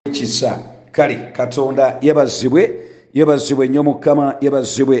ow'ekisa. Kale Katonda yebazibwe nnyo Mukama,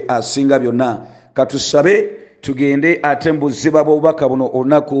 yebazibwe asinga byonna. Katusabe tugende ate mu buziba bw'obubaka buno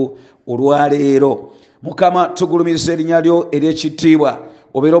olunaku olwaleero. Mukama tugulumiza erinnya lyo ery'ekitiibwa,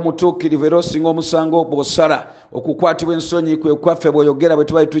 obeera omutuukirivu era osinga omusango bw'osala. Okukwatibwa ensonyi kwe kwaffe bw'oyogera bwe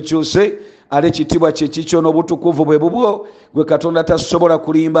tuba tukyuse, ate ekitiibwa kye kikyo n'obutukuvu bwe bubwo gwe Katonda tasobola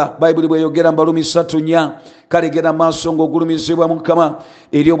kulimba. Bayibuli bw'eyogera mu Balumi 3:4. Kale genda maaso ng'ogulumizibwa Mukama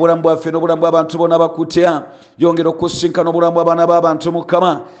eri obulamu bwaffe n'obulamu bw'abantu bonna bakutya. Yongera okusinkana obulamu bw'abaana b'abantu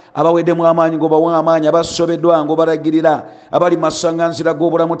Mukama abaweddemu amaanyi ng'obawa amaanyi, abasobeddwa ng'obalagirira, abali mu masaŋŋanzira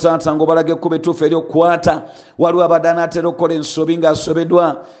g'obulamu Taata ng'obalaga ekkubo ettuufu ery'okukwata. Waliwo abadde anaatera okukola ensobi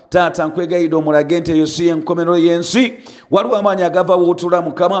ng'asobeddwa. Taata nkwegayirira omulage nti eyo si y'enkomerero y'ensi. Waliwo amaanyi agava w'otuula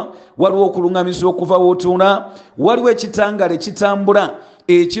Mukama, waliwo okuluŋŋamizibwa okuva w'otuula, waliwo ekitangala ekitambula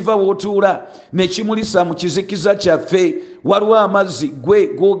ekiva w'otuula ne kimulisa mu kizikiza kyaffe. Waliwo amazzi gwe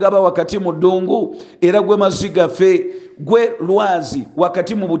g'ogaba wakati mu ddungu era gwe mazzi gaffe, gwe lwazi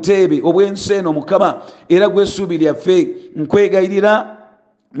wakati mu buteebe obw'ensi eno Mukama era gwe ssuubi lyaffe. Nkwegayirira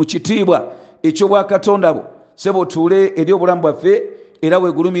mu kitiibwa eky'obwakatonda bwo ssebo otuule eri obulamu bwaffe era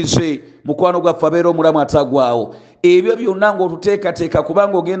weegulumize mukwano gwaffe abeera omulamu atagwawo. Ebyo byonna ng'otuteekateeka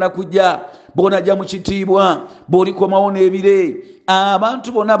kubanga ogenda kujja, bw'onajja mu kitiibwa, bw'olikomawo n'ebire,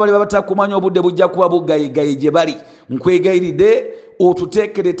 abantu bonna bali batakumanya obudde bujja kuba bugayigayi gye bali. Nkwegayiridde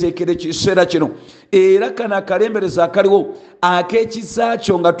otuteekereteekere kiseera kino era kano akalembereza akaliwo ak'ekisa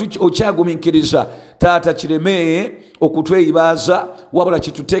kyo nga okyagumiikiriza Taata kireme okutweyibaaza wabula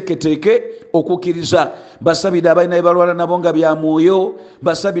kituteeketeeke okukkiriza. Basabidde abalina ebalwala nabo nga bya mwoyo,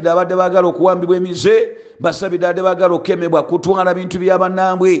 basabidde abadde baagala okuwambibwa emize, basabidde abadde baagala okukemebwa kutwala bintu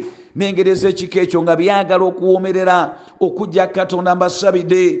by'abannambwe n'engeri ez'ekika ekyo nga byagala okuwoomerera okujja Katonda.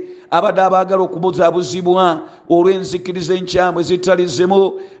 Mbasabidde abadde abaagala okubuzaabuzibwa olw'enzikiriza enkyamu ezitali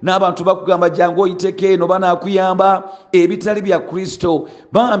zimu, n'abantu bakugamba jangu oyiteko eno banaakuyamba, ebitali bya Kristo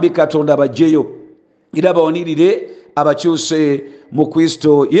bambi Katonda bajjeyo era bawonirire abakyuse mu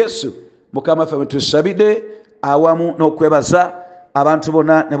Kristo Yesu. Mukama ffe tusabidde awamu n'okwebaza abantu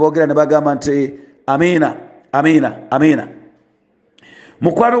bonna ne boogera ne bagamba nti amiina, amiina, amiina.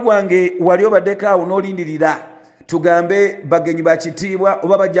 Mukwano gwange wali obaddeko awo n'olindirira tugambe bagenyi ba kitiibwa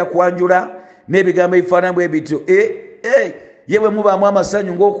oba bajja kwanjula n'ebigambo ebifaanana bwe bityo. Yewe mubaamu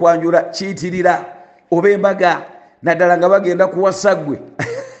amasanyu ng'okwanjula kiyitirira oba embaga naddala nga bagenda kuwasa ggwe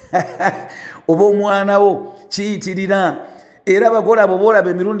oba omwana wo kiyitirira. Era abagole abo boolaba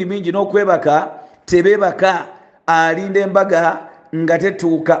emirundi mingi n'okwebaka tebeebaka, alinda embaga nga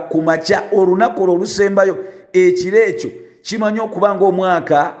tetuuka ku makya olunaku olwo olusembayo. Ekiro ekyo kimanyi okuba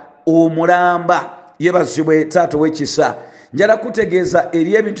ng'omwaka omulamba. Yebazibwe Taata ow'ekisa. Njala kutegeeza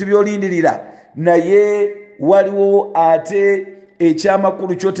eri ebintu by'olindirira naye waliwo ate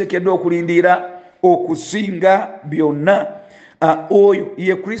ekyamakulu ky'oteekeddwa okulindirira okusinga byonna. Oyo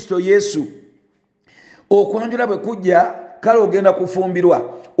ye Kristo Yesu. Okwanjula bwe kujja kale ogenda kufumbirwa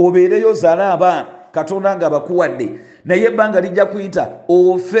obeereyo ozaale abaana Katonda ng'abakuwadde, naye ebbanga lijja kuyita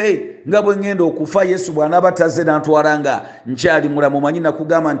ofe nga bwe ŋŋenda okufa. Yesu bw'anaaba tazze n'antwala nga nkyali mulamu. Manyi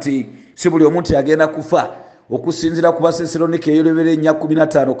nakugamba nti si buli omu nti agenda kufa. Okusinziira ku Basessalonike eyolebera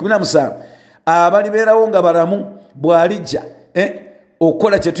 4:15-17 abalibeerawo nga balamu bw'alijja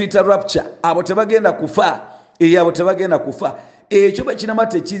okukola kye tuyita rapture, abo tebagenda kufa. Abo tebagenda kufa. Ekyo bwe kinama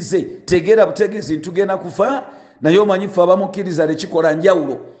tekizze tegeera butegeezi ntugenda kufa, naye omanyi ffe abamukkiriza tekikola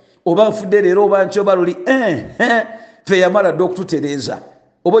njawulo. Oba nfudde leero oba nkyo baluli ffe yamala dde okututereeza.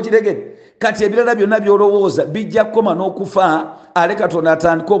 Oba okiregedde? Kati ebirala byonna by'olowooza bijja kukoma n'okufa, ale Katonda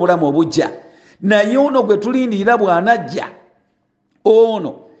atandika obulamu obujja. Naye ono gwe tulindirira bw'anajja,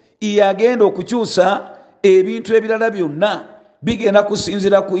 ono yagenda okukyusa ebintu ebirala byonna bigenda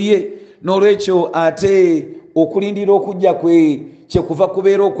kusinzira ku ye. N'olwekyo ate okulindira okujja kwe kyekuva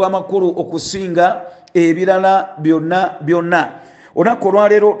kubeera okw'amakulu okusinga ebirala byonna byonna. Olunaku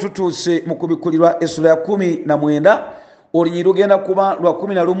olwaleero tutuuse mu kubikkulirwa essula ya 19. Olunyiriri lugenda kuba lwa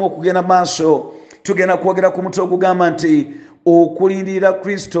 11 okugenda maaso. Tugenda kwogera ku mutwe ogugamba nti okulindirira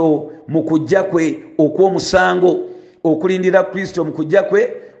Kristo mu kujja kwe okw'omusango. Okulindirira Kristo mu kujja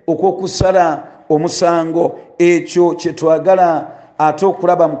kwe okw'okusala omusango. Ekyo kye twagala ate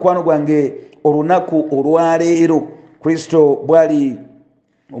okulaba mukwano gwange olunaku olwaleero. Kristo bwali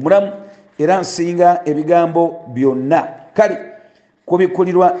omulamu era nsinga ebigambo byonna. Kale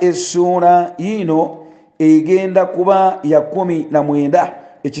kubikkulirwa essula yino egenda kuba ya 19.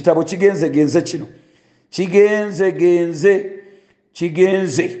 Ekitabo kigenzegenze kino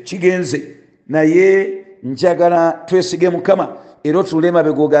kigenze naye njagala twesige Mukama era otulule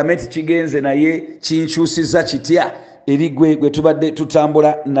emabega ogambe nti kigenze naye kinkyusiza kitya eri gwe tubadde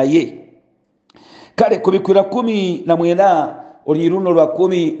tutambula naye. Kale ku bikwira 19 olunyiri luno lwa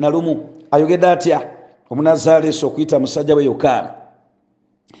 11 ayogedde atya Omunazaalesi okuyita musajja we Yokaana.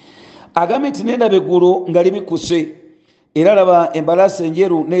 Agambye nti nendaba eggulu nga libikuse, era laba embalaasi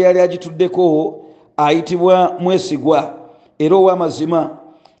enjeru n'eyali agituddeko ayitibwa mwesigwa era ow'amazima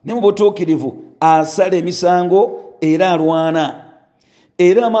ne mu butuukirivu, asala emisango era alwana.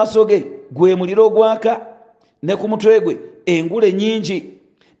 Era amaaso ge gwe muliro ogwaka, ne ku mutwe gwe engule nnyingi,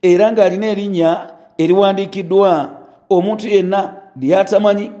 era ng'alina erinnya eriwandiikiddwa omuntu yenna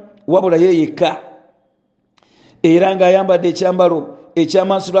ly'atamanyi wabula ye yekka. Era ng'ayambadde ekyambalo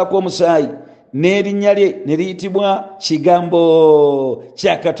ekyamasulako omusaayi, n'erinnya lye ne liyitibwa Kigambo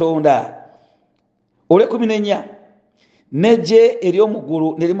kya Katonda. Olw'ekumi n'ennya, n'eggye ery'omu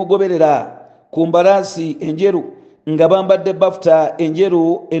ggulu ne limugoberera ku mbalaasi enjeru nga bambadde bafuta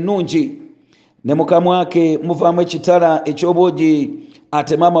enjeru ennungi, ne mu kamwa ke muvaamu ekitala eky'obwogi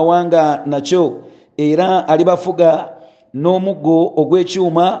atema amawanga nakyo, era alibafuga n'omuggo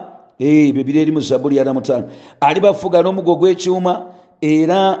ogw'ekyuma. Bibiri eri mu Zabbuli ya 5. Alibafuga n'omuggo ogw'ekyuma,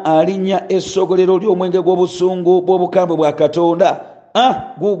 era alinnya essogolero ly'omwenge gw'obusungu bw'obukambwe bwa Katonda,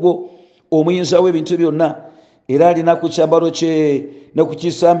 guugwo omuyinza w'ebintu byonna. Era alina ku kyambalo kye ne ku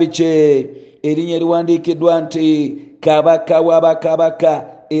kisambi kye erinnya eriwandiikiddwa nti Kabaka w'abakabaka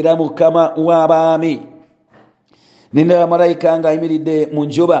era Mukama w'abaami. Nindaba malayika ng'ayimiridde mu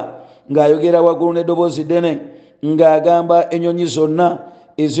njuba ng'ayogera waggulu n'eddoboozi ddene ng'agamba ennyonyi zonna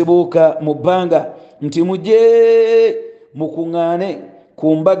ezibuuka mu bbanga nti mujje mukuŋŋaane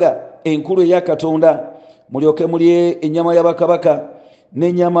ku mbaga enkulu eya Katonda, mulyoke mulye ennyama y'abakabaka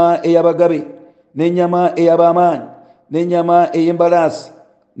n'ennyama ey'abagabe n'ennyama ey'ab'amaanyi n'ennyama ey'embalaasi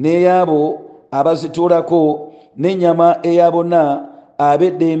n'ey'abo abazituulako n'ennyama eya bonna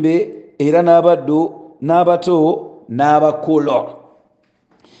ab'eddembe, era n'abaddu n'abato n'abakulu.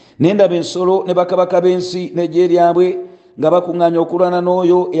 Nendaba ensolo ne bakabaka b'ensi n'eggye lyabwe nga bakuŋŋaanya okulwana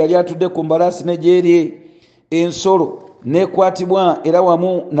n'oyo eyali atudde ku mbalaasi n'eggye lye. Ensolo n'ekwatibwa era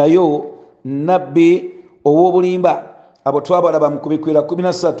wamu nayo nnabbi ow'obulimba, abo twabalaba mu kubikwira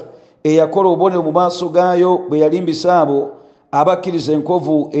 13, eyakola obubonero mu maaso gaayo bwe yalimbisa abo abakkiriza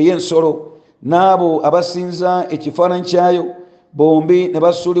enkovu ey'ensolo n'abo abasinza ekifaananyi kyayo, bombi ne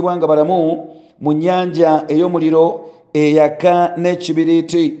basuulibwa nga balamu mu nnyanja ey'omuliro eyaka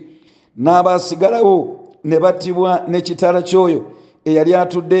n'ekibiriiti. N'abaasigalawo ne battibwa n'ekitala ky'oyo eyali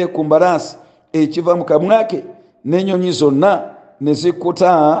atudde ku mbalaasi ekiva mu kamwa ke, n'ennyonyi zonna ne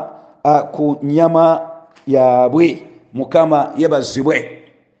zikkuta ku nnyama yaabwe. Mukama yebazibwe.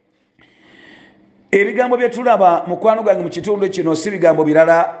 Ebigambo bye tulaba mukwano gange mu kitundu kino si bigambo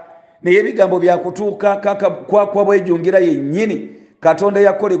birala, naye ebigambo bya kutuuka kwa bwejungira yennyini Katonda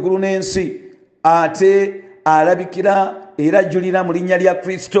yakola eggulu n'ensi, ate alabikira era ajulira mu linnya lya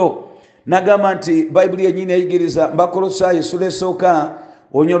Kristo. Nagamba nti Bayibuli yennyini eyigiriza Bakolosaayo essula esooka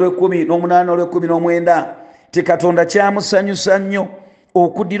olunyiri 18 olw'19 ti Katonda kyamusanyusa nnyo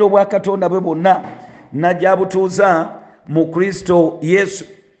okuddira obwakatonda bwe bwonna n'ajja abutuuza mu Kristo Yesu.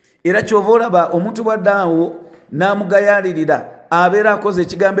 Era kyova olaba omuntu bwaddaawo n'amugayaalirira abeera akoze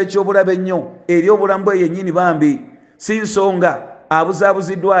ekigambo eky'obulabe ennyo eri obulamu bwe yennyini bambi, si nsonga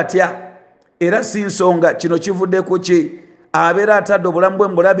abuzaabuziddwa atya, era si nsonga kino kivudde ku ki, abeera atadde obulamu bwe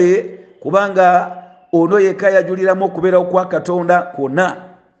mbulabe kubanga ono yekka yajuliramu okubeerawo kwa Katonda kwonna.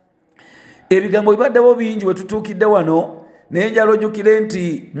 Ebigambo bibaddewo bingi we tutuukidde wano, naye njala ojjukire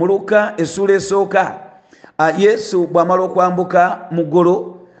nti mu Luka essula esooka Yesu bw'amala okwambuka mu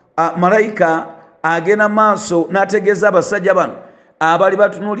ggulu, malayika agenda maaso n'ategeeza abasajja bano abaali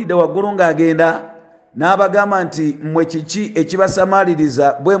batunuulidde waggulu ng'agenda, n'abagamba nti mmwe kiki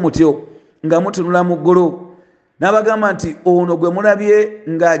ekibasamaaliriza bwe mutyo nga mutunula mu ggulu? N'abagamba nti ono gwe mulabye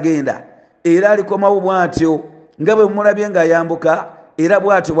ng'agenda era alikomawo bw'atyo nga bwe mulabye ng'ayambuka, era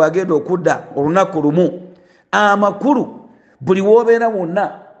bw'atyo bw'agenda okudda olunaku lumu. Amakulu buli w'obeera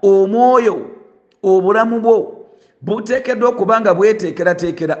wonna, omwoyo obulamu bwo buteekeddwa okuba nga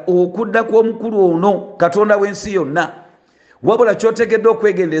bweteekerateekera okudda kw'omukulu ono Katonda w'ensi yonna. Wabula ky'oteekeddwa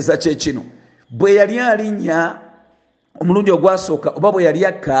okwegendereza kye kino: bwe yali alinnya omulundi ogwasooka oba bwe yali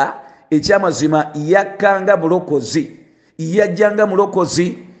akka, ekyamazima yakka nga mulokozi, yajja nga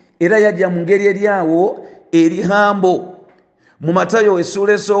mulokozi, era yajja mu ngeri eryawo eri hambo. Mu Matayo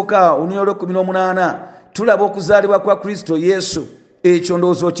essula esooka olunyiri 18 tulaba okuzaalibwa kwa Kristo Yesu. Ekyo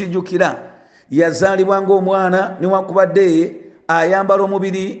ndowooza okijjukira. Yazaalibwa ng'omwana newankubadde ayambala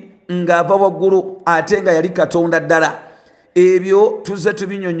omubiri ng'ava waggulu, ate nga yali Katonda ddala. Ebyo tuzze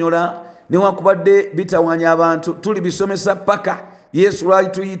tubinyonnyola newankubadde bitawanya abantu, tuli bisomesa paka Yesu lwali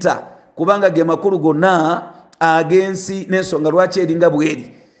tuyita, kubanga ge makulu gonna agensi n'ensonga lwaki eringa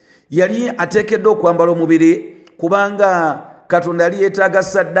bweri. Yali ateekeddwa okwambala omubiri kubanga Katonda yali yeetaaga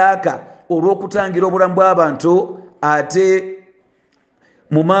ssaddaaka olw'okutangira obulamu bw'abantu ate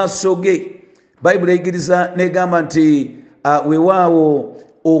mu maaso ge. Bayibuli eyigiriza negamba nti weewaawo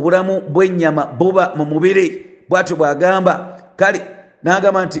obulamu bw'ennyama buba mu mubiri, bw'atyo bw'agamba. Kale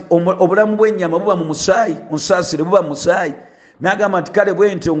n'agamba nti obulamu bw'ennyama buba mu musaayi, onsaasire buba mu musaayi. N'agamba nti kale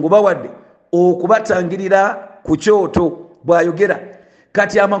bwe ntyo ngubawadde okubatangirira ku kyoto bw'ayogera.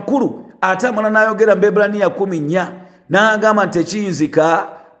 Kati amakulu ate amala n'ayogera mu Ebbulaniya 14 n'agamba nti ekiyinzika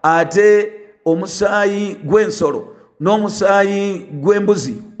ate omusaayi gw'ensolo n'omusaayi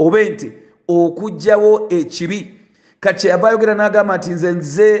gw'embuzi oba ente okugjawo ekibi. Kati yava ayogera n'agamba nti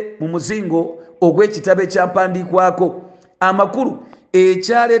nze mu muzingo ogw'ekitabo ekyampandiikwako. Amakulu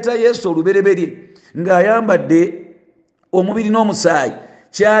ekyaleeta Yesu olubereberye ng'ayambadde omubiri n'omusaayi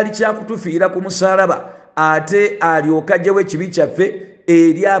kyali kyakutufiira ku musaalaba ate alyoka ajjawo ekibi kyaffe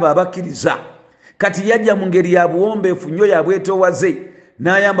eri abo abakkiriza. Kati yajja mu ngeri ya buwombeefu nnyo ya bwetoowaze,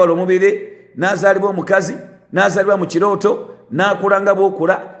 n'ayambala omubiri, n'azaalibwa omukazi, n'azaalibwa mu kirooto, n'akula nga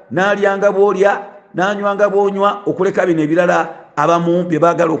bw'okula, n'alya nga bw'olya, n'anywa nga bw'onywa, okuleka bino ebirala abamu bye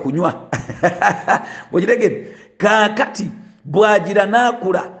baagala okunywa. Okitegedde? Kaakati bw'agira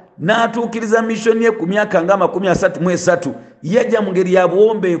n'akula n'atuukiriza missoni ye ku myaka nga 33, yajja mu ngeri ya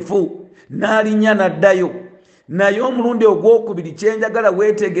buwombeefu n'alinnya n'addayo. Naye omulundi ogwokubiri kyenjagala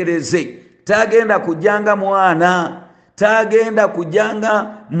weetegereze, tagenda kujjanga mwana, tagenda kujjanga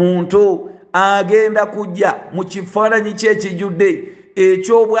muntu, agenda kujja mu kifaananyi ky'ekijjudde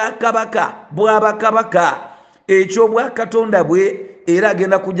eky'obwakabaka bw'abakabaka, eky'obwakatonda bwe, era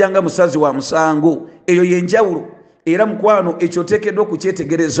agenda kujjanga musazi wa musango. Eyo yenjawulo, era mukwano ekyo oteekeddwa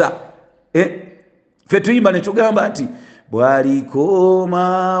okukyetegereza. Ffe tuyimba ne tugamba nti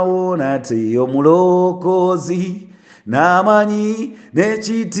bw'alikomawo nate omulokozi n'amanyi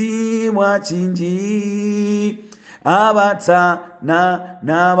n'ekitiibwa kingi, abatana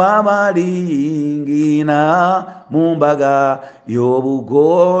n'abamalingina mu mbaga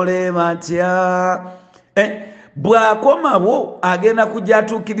y'obugole batya. Bw'akomawo agenda kujja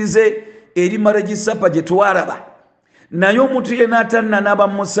atuukirize eri malegisapa gye twalaba. Naye omuntu yenna atannanaaba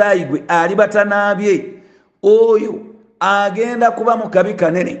mu musaayi gwe aliba tanaabye, oyo agenda kuba mu kabi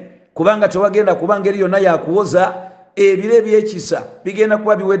kanene, kubanga tewagenda kuba ngeri yonna yakuwoza. Ebiro ebyekisa bigenda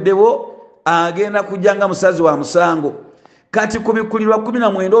kuba biweddewo, agenda kujjanga musazi wa musango. Kati ku bikulirwa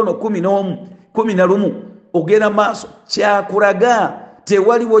 19 ono 11 ogenda maaso kyakulaga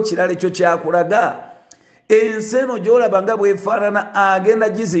tewaliwo kirala ekyo kyakulaga. Ensi eno gy'olaba nga bwefaanana agenda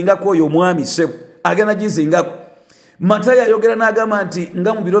gizingako oyo omwami ssebo, agenda gizingako. Matayo ayogera n'agamba nti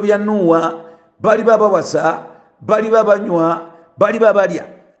nga mu biro bya Nuuwa baliba bawasa, baliba banywa, baliba balya.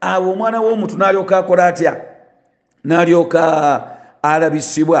 Awo omwana w'omuntu n'alyoka akola atya? N'alyoka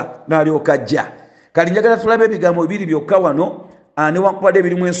alabisibwa, n'alyoka ajja. Kati njagala tulabe ebigambo bibiri byokka wano, newankubadde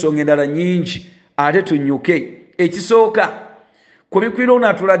birimu ensonga endala nnyingi, ate tunnyuke. Ekisooka ku bikwira ono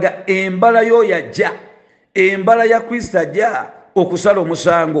atulaga embala y'oyo ajja, embala ya Kristo ajja okusala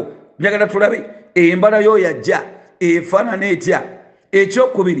omusango. Njagala tulabe embala y'oyo ajja efaanana etya.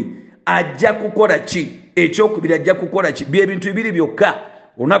 Ekyokubiri ajja kukola ki? Ekyokubiri ajja kukola ki? Byebintu bibiri byokka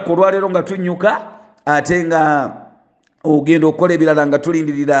olunaku olwaleero nga tunnyuka, ate nga ogenda okukola ebirala nga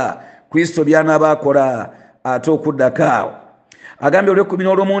tulindirira Kristo by'anaaba akola ate okuddako awo. Agambye olw'ekumi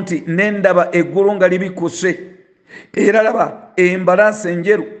nti nendaba eggulu nga libikuse, era laba embalaasi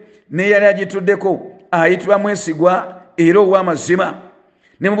enjeru n'eyali agituddeko ayitibwa mwesigwa era ow'amazima,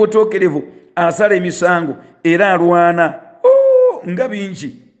 ne mu butuukirivu asala emisango era alwana. Nga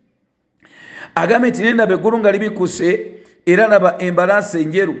bingi. Agambye nti nendaba eggulu nga libikuse, era laba embalaasi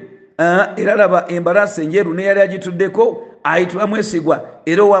enjeru, era laba embalaasi enjeru n'eyali agituddeko ayitibwa mwesigwa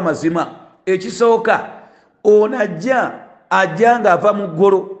era ow'amazima. Ekisooka ono ajja ng'ava mu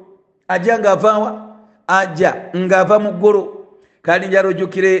ggulu. Ajja ng'ava ajja ng'ava mu ggulu. Kale njala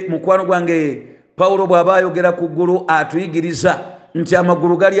ojjukire mukwano gwange Pawulo bw'aba ayogera ku ggulu atuyigiriza nti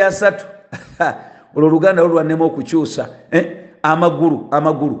amagulu gali asatu. Olwo Oluganda lwannema okukyusa. Amagulu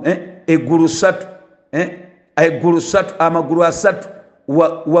eggulu ssatu, eggulu ssatu, amagulu asatu,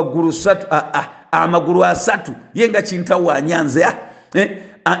 waggulu ssatu, amagulu asatu. Ye nga kintawaanyanze.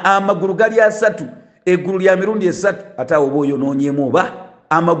 Amagulu gali asatu, eggulu lya mirundi esatu. Ate awo oba oyonoonyemu oba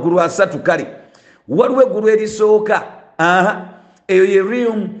amagulu asatu. Kale waliwo eggulu erisooka, eyo ye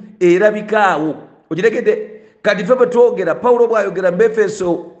realm erabikaawo. Okitegedde? Kati ffe bwe twogera, Pawulo bw'ayogera mu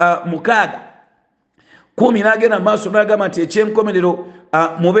Efeso 6:10 n'agenda mu maaso n'agamba nti eky'enkomerero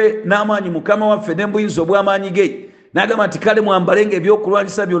mube n'amaanyi Mukama waffe n'embuyinza obw'amaanyi ge. N'agamba nti kale mwambalenga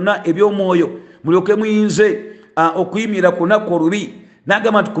ebyokulwanyisa byonna eby'omwoyo mulyoke muyinze okuyimira ku lunaku olubi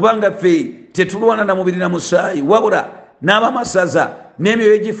n'agamba nti kubanga ffe tetulwana na mubiri na musaayi wabula n'abamasaza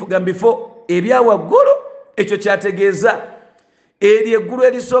n'emyoyo egifuga mu bifo ebyawaggulu. Ekyo kyategeeza eryo eggulu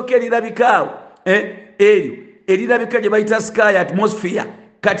erisooka erirabikaawo eryo erirabika gye bayita sky atmosphere.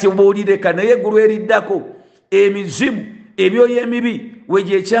 Kati obuulireka naye eggulu eriddako emizimu ebyoyo emibi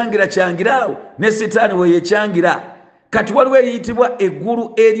wegyekyangiraawo ne sitaani weyekyangira. Kati waliwo eriyitibwa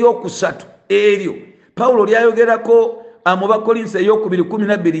eggulu eryokusatu. Eryo Pawulo lyayogerako mu Bakolinso ey'okubiri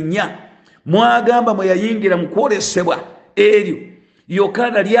 12:4 mwagamba mwe yayingira mu kwolesebwa. Eryo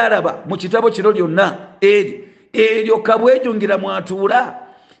Yokaana lyalaba mu kitabo kino lyonna. Eryo kabwejungira mwatuula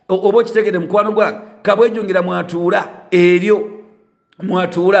oba okitegede mukwano gwange, kabwejungira mwatuula. Eryo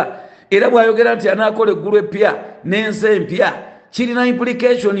mwatuula. Era bwayogera nti anaakola eggulu epya n'ensi empya kirina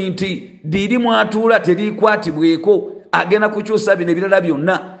implication nti liri mwatuula terikwatibweko, agenda kukyusa bino ebirala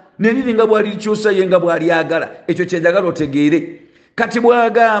byonna ne liri nga bw'alirikyusa ye nga bw'alyagala. Ekyo kyenjagala otegeere. Kati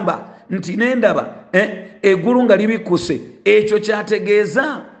bw'agamba nti nendaba eggulu nga libikkuse, ekyo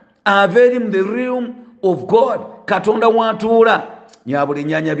kyategeeza aveeri mu the realm of God, Katonda watuula. Nyabuli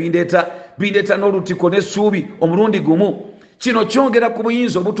nnyanya bindeeta n'olutiko n'essuubi omulundi gumu. Kino kyongera ku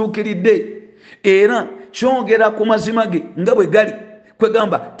buyinza obutuukiridde era kyongera ku mazima ge nga bwe gali,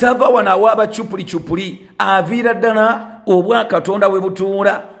 kwegamba tava wano awaaba cupuli aviira ddala obwa Katonda we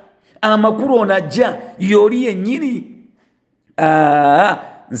butuula. Amakulu ono ajja y'oli yennyini.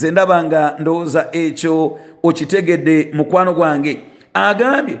 Nze ndaba nga ndowooza ekyo okitegedde mukwano gwange.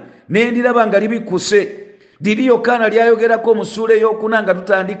 Agambye nendiraba nga libikkuse. Liri Yokaana lyayogerako mu ssuula ey'okuna nga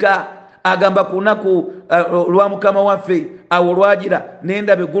tutandika. Agamba ku lunaku lwa Mukama waffe awo lwagira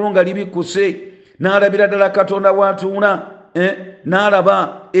nendaba eggulu nga libikkuse, n'alabira ddala Katonda watuula.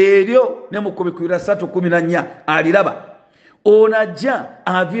 N'alaba eryo ne mu 3:14 aliraba. Ono ajja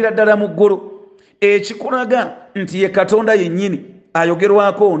aviira ddala mu ggulu, ekikulaga nti ye Katonda yennyini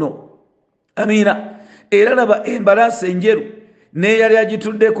ayogerwako ono. Amiina. Era laba embalaasi enjeru n'eyali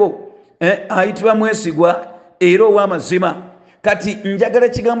agituddeko ayitibwa mwesigwa era ow'amazima. Kati njagala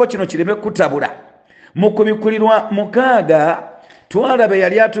ekigambo kino kireme kutabula. Mu 6 twalaba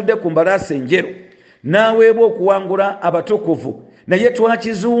yali atudde ku mbalaasi enjeru n'aweebwa okuwangula abatukuvu, naye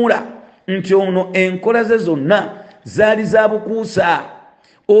twakizuula nti ono enkola ze zonna zaali za bukuusa.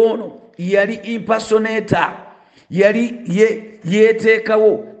 Ono yali impersonator, yali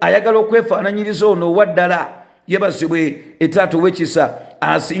yeeteekawo ayagala okwefaananyiriza ono owaddala. Yebazibwe Etaata ow'ekisa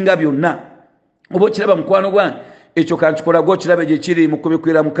asinga byonna. Oba okiraba mukwano gwange, ekyo kankikolaga okiraba gye kiri mu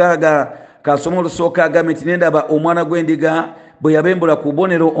 6 kasoma olusooka agambye nti nendaba omwana gw'endiga bwe yabembula ku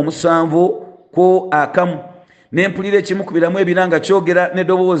bubonero 7:1 n'empulira ekimu ku biramu ebina nga kyogera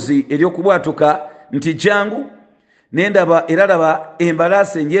n'eddoboozi ery'okubwatuka nti jangu. Nendaba era laba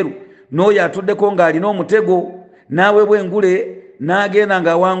embalaasi enjeru n'oyo atuddeko ng'alina omutego, n'aweebwa engule n'agenda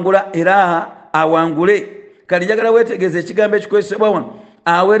ng'awangula era awangule. Kati njagala weetegeeza ekigambo ekikozesebwa wano,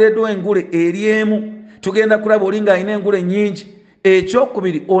 aweereddwa engule eri emu. Tugenda kulaba oli ng'alina engule nnyingi.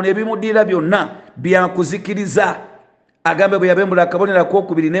 Ekyokubiri, ono ebimuddirira byonna byakuzikiriza. Agambe bwe yabembula akabonero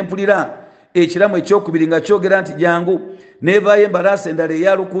akokubiri n'empulira ekiramu ekyokubiri nga kyogera nti jangu, n'evaayo embalaasi endala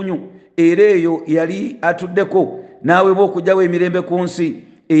eya lukunyu, era eyo yali atuddeko n'aweebwa okugyawo emirembe ku nsi,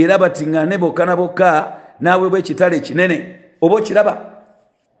 era batiŋŋane bokka na bokka, n'aweebwa ekitala ekinene. Oba okiraba?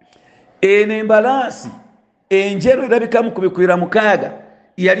 Eno embalaasi enjeru erabika mu 6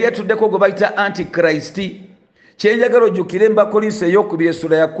 yali atuddeko gwe bayita antikristi. Kyenjagala ojjukire mu Bakolinso ey'okubiri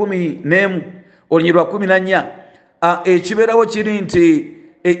essula ya 11 olunyiriri lwa 14 ekibeerawo kiri nti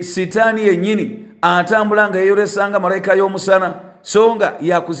sitaani yennyini atambula nga yeeyolesanga malayika y'omusana, so nga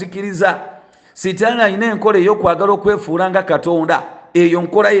yakuzikiriza. Sitaani alina enkola ey'okwagala okwefuula nga Katonda. Eyo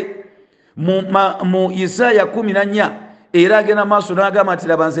nkola ye. Mu Isaaya 14 era agenda maaso n'agamba nti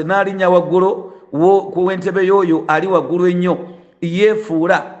laba nze n'alinnya waggulu ku w'entebe y'oyo ali waggulu ennyo,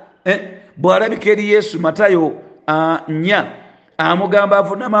 yeefuula. Bw'alabika eri Yesu Matayo 4 amugamba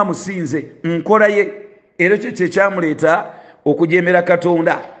avunama amusinze, nkola ye. Era kyo kyekyamuleeta okujeemera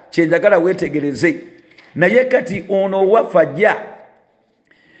Katonda. Kyenjagala weetegereze. Naye kati ono owaffe ajja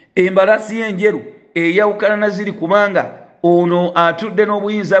embalaasi y'enjeru eyawukana na ziri, kubanga ono atudde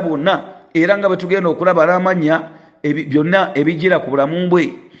n'obuyinza bwonna, era nga bwe tugenda okulaba n'amannya byonna ebigira ku bulamu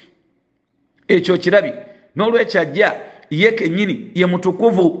bwe. Ekyo kirabi. N'olwekyo ajja ye kennyini ye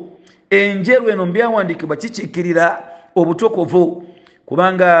mutukuvu. Enjeru eno mu byawandiikibwa kikiikirira obutukuvu,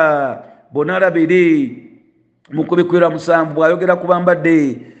 kubanga bonna eri mu 7 bw'ayogera ku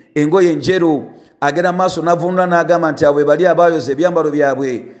bambadde engoye enjeru, agenda maaso n'avunula n'agamba nti abo bali abayoza ebyambalo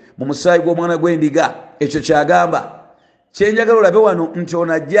byabwe mu musaayi gw'omwana gw'endiga. Ekyo kyagamba. kyenjagala olabe wano nti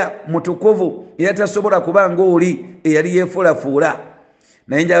onajja mutukuvu era tasobola kuba ng'oli eyali yeefuulafuula.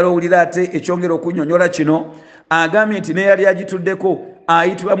 Naye njagala owulira ate ekyongera okunnyonnyola kino, agambye nti neyali agituddeko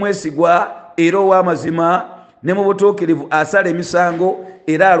ayitibwa mwesigwa era ow'amazima ne mu butuukirivu, asala emisango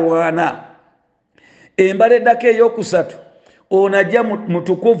era alwana. Embala eddako ey'okusatu, onajja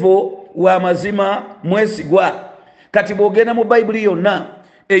mutukuvu w'amazima mwesigwa. Kati bw'ogenda mu bayibuli yonna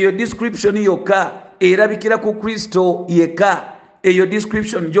eyo description yokka erabikira ku Kristo yekka. Eyo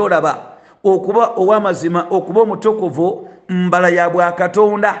description gy'olaba okuba ow'amazima, okuba omutukuvu, mbala ya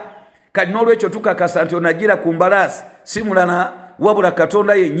bwakatonda. Kati n'olwekyo tukakasa nti onajjira ku mbalaasi si mulala wabula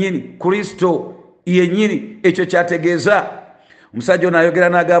Katonda yennyini, Kristo yennyini. Ekyo kyategeeza. Omusajja ono ayogera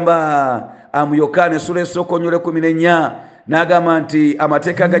n'agamba mu Yokaana essula esooka 14 n'agamba nti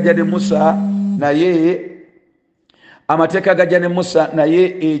amateeka gajja ne Musa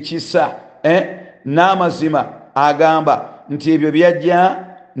naye ekisa n'amazima agamba nti ebyo byajja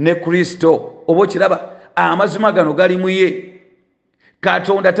ne Kristo. Oba okiraba, amazima gano gali mu ye.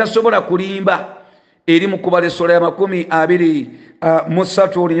 Katonda tasobola kulimba. Eri mu Kubala essola ya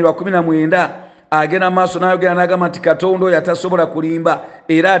 23:19 agenda maaso n'ayogera n'agamba nti Katonda oyo atasobola kulimba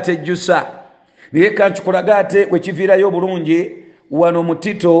era atejjusa. Naye kankikulaga ate wekiviirayo obulungi wano mu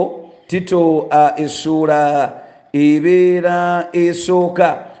Tito essuula ebeera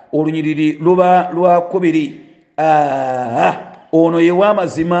esooka olunyiriri luba lwa 2. Ono ye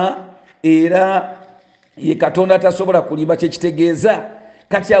w'amazima era ye Katonda atasobola kulimba. Kyekitegeeza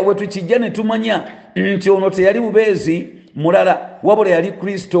kati awe tukijja ne tumanya nti ono teyali bubeezi mulala wabula yali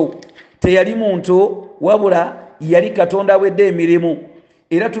Kristo, teyali muntu wabula yali Katonda awedde emirimu.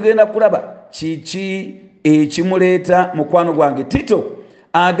 Era tugenda kulaba kiki ekimuleeta mukwano gwange. Tito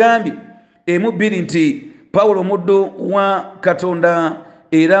agambye 1:2 nti Pawulo muddu wa Katonda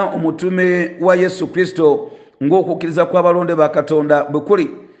era omutume wa Yesu Kristo ng'okukkiriza kw'abalonde ba Katonda bwe kuli,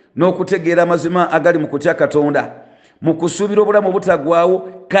 n'okutegeera amazima agali mu kutya Katonda, mu kusuubira obulamu obutaggwaawo,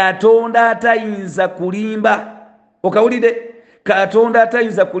 Katonda atayinza kulimba. Okawulire, Katonda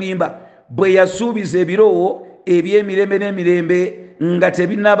atayinza kulimba bwe yasuubiza ebiroowo eby'emirembe n'emirembe nga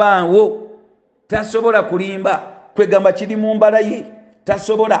tebinnabaawo. Tasobola kulimba, kwegamba kiri mu mbala ye,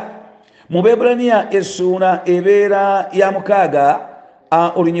 tasobola. Mu Beebbulaniya essuula ebeera ya 6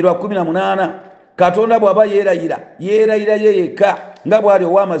 olunyiriri lwa 18, Katonda bw'aba yeerayira ye yekka nga bw'ali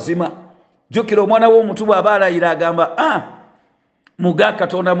ow'amazima. Jjukira omwana w'omuntu bw'aba alayira agamba muga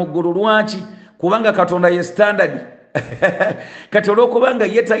Katonda mu ggulu. Lwaki? Kubanga Katonda ye standard. Kati olw'okubanga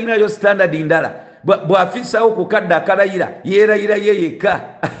ye talinayo standard ndala, bw'afissawo ku kadde akalayira yeerayira ye yekka.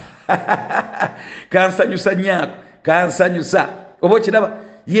 Kansanyusa nyaako, kansanyusa. Oba okiraba,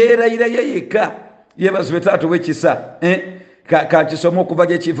 yeerayira ye yekka. Yeebazibwe Taata ow'ekisa. Kankisoma okuva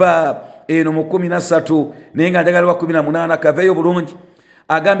gye kiva eno mu 13 naye nga njagala wa 18 kaveeyo bulungi.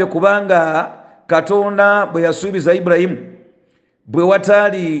 Agambye kubanga Katonda bwe yasuubiza Ibulayimu bwe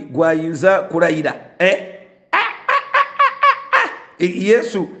wataali gwayinza kulayira.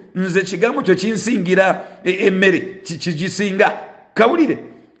 Yesu nze kigambo kyo kinsingira emmere kigisinga.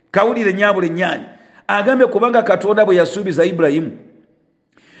 Kawulire nyaabula ennyanyi. Agambye kubanga Katonda bwe yasuubiza Ibulayimu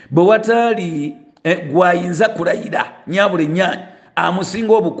bwe wataali gwayinza kulayira, nyaabula ennyanyi,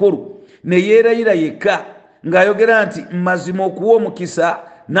 amusinga obukulu, ne yeerayira yekka ng'ayogera nti mazima okuwa omukisa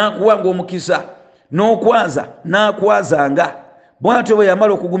n'akuwanga omukisa, n'okwaza n'akwazanga. Bw'atyo bwe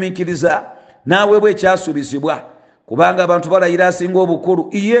yamala okugumiikiriza n'aweebwa ekyasuubizibwa. Kubanga abantu balayira asinga obukulu,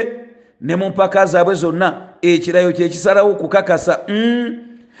 ye ne mu mpaka zaabwe zonna ekirayiro kye kisalawo okukakasa.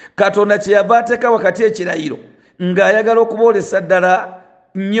 Katonda kyeyava ateeka wakati ekirayiro ng'ayagala okuboolesa ddala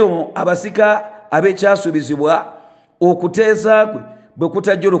nnyo abasika ab'ekyasuubizibwa okuteesa kwe bwe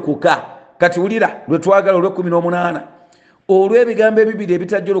kutajjulukuka. Kati wulira lwe twagala olw'18 olw'ebigambo ebibiri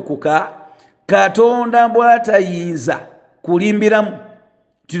ebitajjulukuka Katonda bw'atayinza kulimbiramu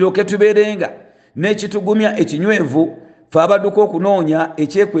tulyoke tubeerenga n'ekitugumya ekinywevu fe abadduka okunoonya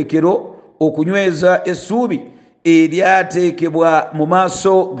ekyekwekero okunyweza essuubi eryateekebwa mu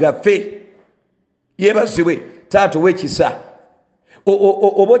maaso gaffe. Yeebazibwe Taata ow'ekisa.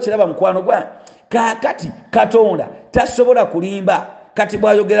 Oba okiraba mukwano gwange, kaakati Katonda tasobola kulimba. Kati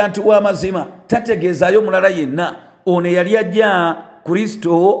bw'ayogera nti w'amazima tategeezaayo mulala yenna. Ono yali ajja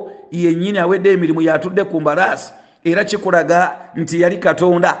Kristo yennyini awedde emirimu, yatudde ku mbalaasi, era kikulaga nti yali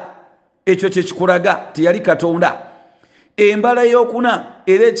Katonda. Ekyo kye kikulaga nti yali Katonda. Embala ey'okuna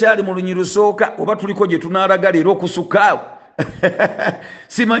era ekyali mu lunyiriri lusooka, oba tuliko gye tunaalaga leero okusukkaawo.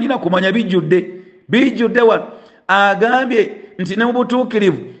 Simanyina kumanya bijjudde wano. Agambye nti ne mu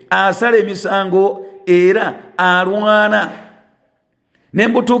butuukirivu asala emisango era alwana. Ne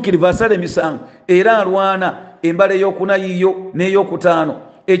mu butuukirivu asala emisango era alwana. embala eyokuna yiyo n'eyokutaano.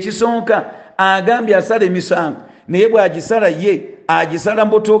 Ekisonka agambye asala emisango naye bw'agisala ye agisala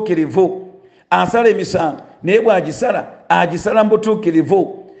mu butuukirivu. Asala emisango naye bw'agisala agisala mu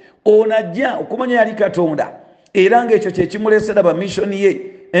butuukirivu. Ono ajja okumanya yali Katonda era ng'ekyo kye kimulesera bamishoni ye.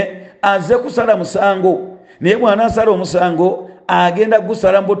 Azze kusala musango naye bw'anaasala omusango agenda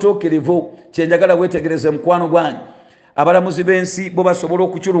gusala mu butuukirivu. Kyenjagala weetegereze mukwano gwange, abalamuzi b'ensi bo basobola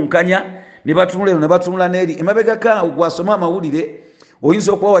okuculunkanya ne batunula eno ne batunula n'eri. Emabegakaawo gwasoma amawulire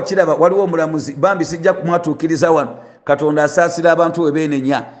oyinza okuba wakiraba, waliwo omulamuzi bambi sijja kumwatuukiriza wano, Katonda asaasira abantu we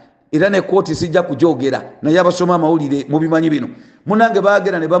beenenya era ne kooti sijja kujogera, naye abasoma amawulire mubimanyi bino. Munange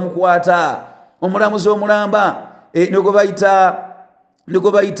baagera ne bamukwata omulamuzi omulamba ne gwe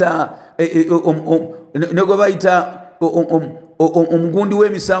bayita omugundi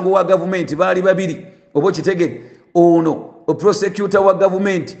w'emisango wa gavumenti. Baali babiri oba okitegere, ono prosecutor wa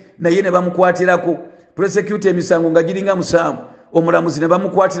gavumenti naye ne bamukwatirako. Prosecutor emisango nga giringa 7, omulamuzi ne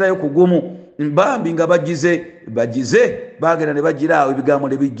bamukwatirayo ku gumu. Bambi nga bagize bagenda ne bagiraawo ebigambo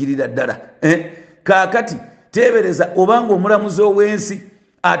ne bijjirira ddala. Kaakati teebereza obanga omulamuzi ow'ensi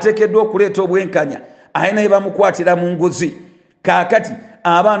ateekeddwa okuleeta obwenkanya ayina ye bamukwatira mu nguzi. Kaakati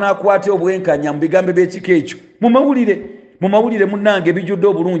abaana akwate obwenkanya mu bigambo by'ekika ekyo mu mawulire munnange bijjudde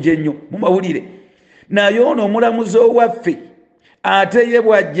obulungi ennyo mu mawulire. Naye ono omulamuzi owaffe ate ye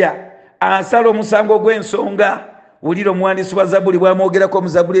bw'ajja asala omusango gw'ensonga. Wulira omuwandiisi wa Zabbuli bw'amwogerako mu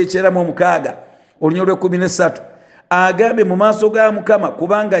Zabbuli ekyeramu 6 olunyolo lwe 13 agambe mu maaso ga Mukama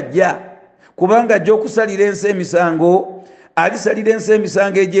kubanga ajja okusalira ensi emisango. Alisalira ensi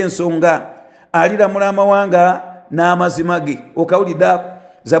emisango egy'ensonga, aliramula amawanga n'amazima ge. Okawulidde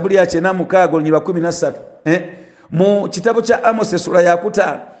Zabbuli ya 96 olunyolo lwa 13. Mu kitabo kya Amosi essula ya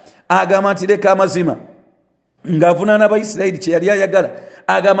 5 agamba nti leka amazima ng'avunaana Abayisirayiri kye yali ayagala.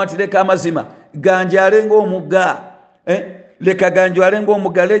 Agamba nti leka amazima ganjale ng'omugga. Leka ganjale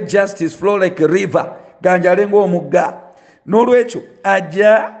ng'omugga. Let justice flow like a river. Ganjale ng'omugga. N'olwekyo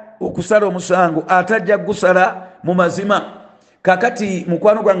ajja okusala omusango, atajja gusala mu mazima. Kakati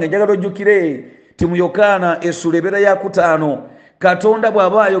mukwano gwange njagala ojjukire ti mu Yokaana essula ebeera ya 5 Katonda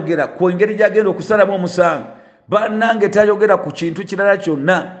bw'aba ayogera ku ngeri gy'agenda okusalamu omusango, bannange tayogera ku kintu kirala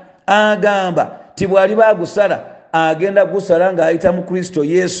kyonna. Agamba ti bw'aliba agusala agenda gusala ng'ayita mu Kristo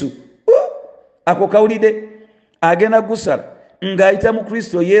Yesu. Ako kawulide, agenda gusala ng'ayita mu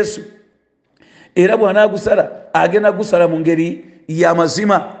Kristo Yesu. Era bw'anaagusala agenda gusala mu ngeri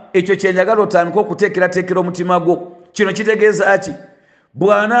y'amazima. Ekyo kyenjagala otandika okuteekerateekera omutima gwo. Kino kitegeeza ki?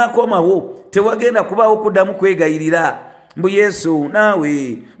 Bw'anaakomawo tewagenda kubaawo kuddamu kwegayirira mbu Yesu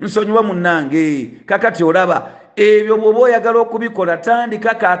naawe nsonyiwa munnange. Kakati olaba ebyo bw'oba oyagala okubikola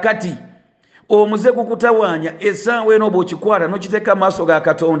tandika kaakati. Omuze gukutawaanya essaawa eno bw'okikwata n'okiteeka maaso ga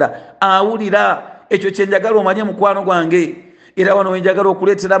Katonda awulira. Ekyo kyenjagala omanye mukwano gwange. Era wano wenjagala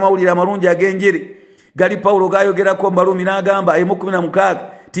okuleetera amawulire amalungi ag'enjiri gali Pawulo g'ayogerako mu Baruumi n'agamba 1:16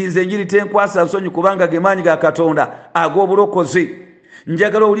 ti nze enjiri tenkwasa nsonyi kubanga ge maanyi ga Katonda ag'obulokozi.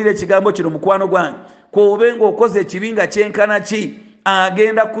 Njagala owulire ekigambo kino mukwano gwange. K'obe ng'okoze ekibi nga kyenkana ki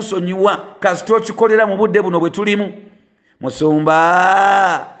agenda kusonyiwa kasita okikolera mu budde buno bwe tulimu.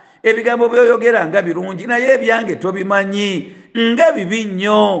 Musumba ebigambo by'oyogera nga birungi naye ebyange tobimanyi nga bibi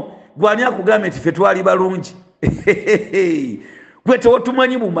nnyo. Gwani akugambye nti ffe twali balungi? Gwe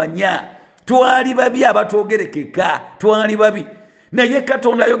tewotumanyi mumanya. Twali babi abatwogerekeka, twali babi. Naye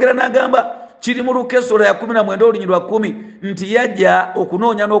Katonda ayogera n'agamba kiri mu Luka essula ya 19 olunyolo lwa 10 nti yajja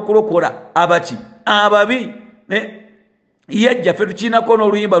okunoonya n'okulokola abaki? Ababi. Yajja ffe tukiinako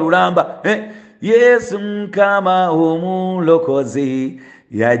n'oluyimba lulamba. Yesu Mukama omulokozi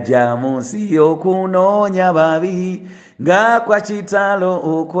yajja mu nsi okunoonya babi nga kwa kitalo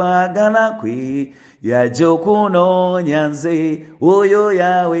okwagala kwe yajja okunoonya nze oyo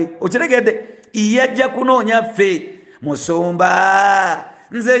yawe. Okitegedde? Yajja kunoonya ffe. Musumba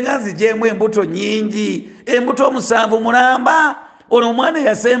nze nga nzigyemu embuto nyingi, embuto 7 mulamba. Ono omwana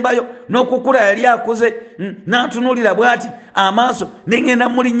yasembayo n'okukula yali akuze n'antunuulira bw'ati amaaso nengenda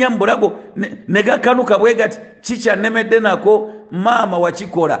mulinnya mu bulago ne gakanuka bwe gati kikyannemedde nako maama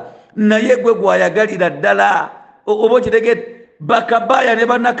wakikola naye gwe gwayagalira ddala. Oba okitegedde? Bakabaaya ne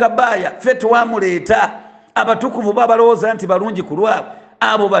bannakabaaya ffe twamuleeta. Abatukuvu babalowooza nti balungi ku lwabo,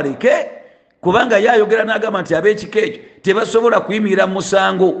 abo baleke. Kubanga yayogera n'agamba nti ab'ekika ekyo tebasobola kuyimirira mu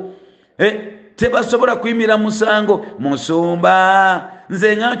musango. Tebasobola kuyimirira mu musango. Musumba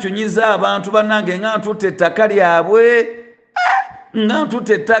nze nga nkyunyiza abantu bannange nga ntutte ettaka lyabwe. Nga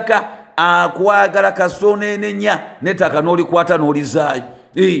ntutte ettaka. Akwagala kasito oneenenya n'ettaka n'olikwata n'olizaayo.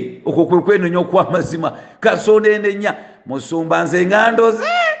 Okwo kwe kwenenya okw'amazima. Kasito oneenenya. Musumba nze nga ndoze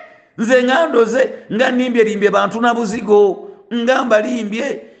nze ngandoze nga nimbye bantu na buzigo nga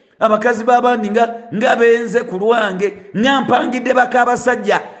mbalimbye abakazi babandi nga benze ku lwange nga mpangidde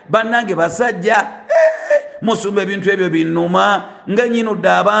bakabasajja bannange basajja musumba ebintu ebyo binnuma nga nyinudde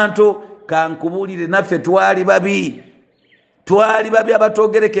abantu kankubulire naffe twali babi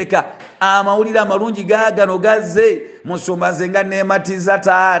abatogerekeka amawulire amalungi gagano gazze musumba nze nga nematiza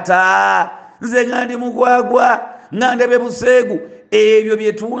taata nze nga ndi mugwagwa nga ndebe buseegu ebyo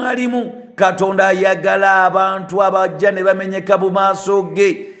bye twalimu Katonda ayagala abantu abajja ne bamenyeka bu maaso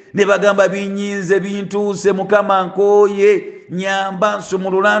ge ne bagamba binyinze bintuuse Mukama nkooye nyamba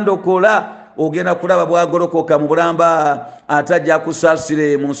nsumulula ndokola ogenda kulaba bwagolokoka mu bulamba atajja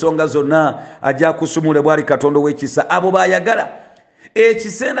kusaasire mu nsonga zonna ajja kusumule bwali Katonda w'ekisa abo bayagala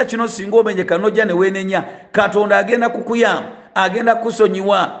ekisenda kino singa omenyeka nojja ne weenenya Katonda agenda kukuyamba agenda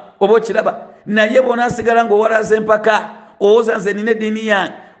kusonyiwa oba okiraba naye bona asigala ng'owalaze empaka owoza nze nina eddiini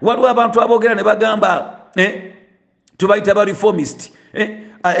yange waliwo abantu aboogera ne bagamba tubayita ba reformist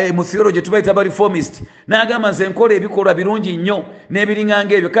mu theology tubayita ba reformist n'agamba nze nkola ebikolwa birungi nnyo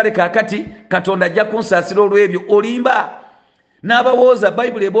n'ebiringanga ebyo kale kaakati Katonda ajja kunsaasira olw'ebyo olimba n'abawooza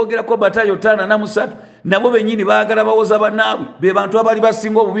bayibuli eboogerako Matayo 5:3 nabo bennyini baagala bawooza bannaabwe be bantu abali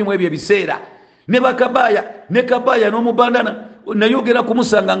basinga obubi mu ebyo ebiseera ne Kabaya n'omubandana naye ogenda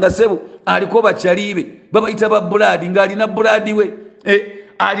kumusanga nga ssebo aliko bakyaliibe babayita ba bulaadi ng'alina bulaadi we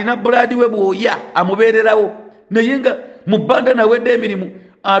alina bulaadi we bw'oya amubeererawo naye nga mu bandana wedde emirimu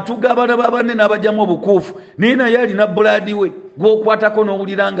atuga abaana babanne n'abajjamu obukuufu naye naye alina bulaadi we gw'okwatako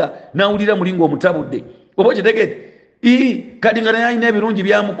n'awulira mulinga omutabudde oba okitegedde kati nga naye alina ebirungi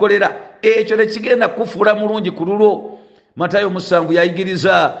byamukolera ekyo tekigenda kufuula mulungi ku lulwo Matayo 7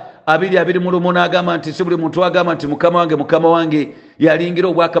 yayigiriza 2:21 n'agamba nti si buli muntu agamba nti mukama wange yalingira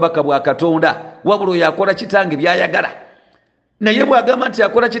obwakabaka bwa Katonda wabula oyo akola kitange byayagala naye bw'agamba nti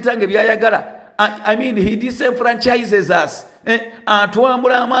akola kitange byayagala I mean he disenfranchises us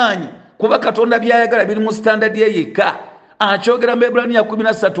atwambula amaanyi kuba Katonda byayagala biri mu standard ye yekka akyogera mu Ebraniya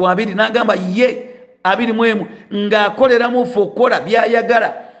 13:2 n'agamba ye 21 ng'akoleramu ffe okukola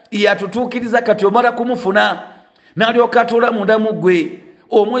byayagala yatutuukiriza kati omala kumufuna n'alyoka atuula munda mu ggwe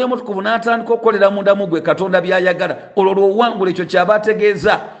omwoyo omutukuvu n'atandika okukolera munda mu ggwe Katonda byayagala olwo lw'owangula ekyo kyaba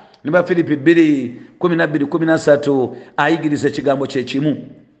ategeeza ne Bafilipi 2:12-13 ayigiriza ekigambo kyekimu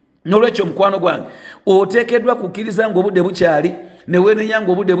n'olwekyo mukwano gwange oteekeddwa kukkiriza ng'obudde bukyali ne weenenya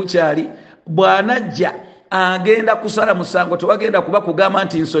ng'obudde bukyali bw'anajja agenda kusala musango tewagenda kuba kugamba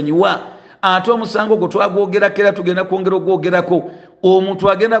nti nsonyiwa ate omusango gwe twagwogerako era tugenda kwongera ogwogerako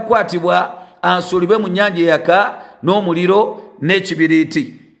omuntu agenda kukwatibwa asuulibwe mu nnyanja eyaka n'omuliro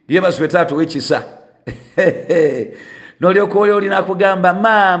n'ekibiriiti yebasibwe taata w'ekisa n'olyoka oli olina akugamba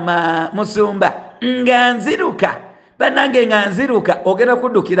maama musumba nga nziruka bannange nga nziruka ogenda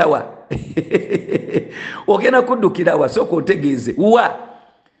kuddukirawa ogenda kuddukirawa sooka otegeeze wa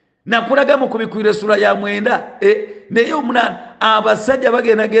nakulaga mu kubikwira essula ya 9 naye 8 abasajja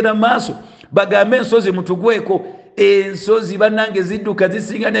bagendagenda mu maaso bagambe ensozi mutugweko ensozi bannange zidduka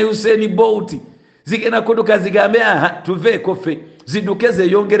zisinga ne Usain Bolt zigenda kudduka zigambe tuveeko ffe zidduke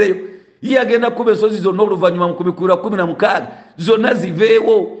zeeyongereyo ye agenda kuba ensozi zonna oluvannyuma mu kubikwira 16 zonna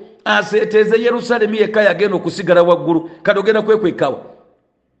ziveewo aseeteeze Yerusaalemi yekka yagenda okusigala waggulu kati ogenda kwekwekawa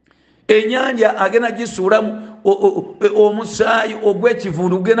ennyanja agenda gisuulamu omusaayi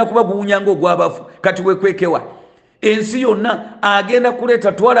ogw'ekivundu gugenda kuba guwunyanga ogw'abafu kati wekwekewa ensi yonna agenda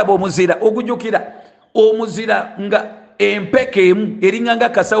kuleeta twalaba omuzira ogujjukira omuzira nga empeke emu eringanga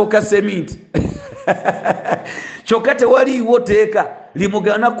akasawo ka seminti kyokka tewaliiwo teeka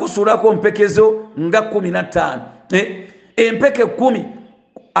limugana kusuulako mpekezo nga 15 empeke 10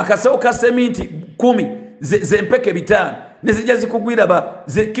 akasawo ka seminti 10 zempeke 5 nezijja zikugwira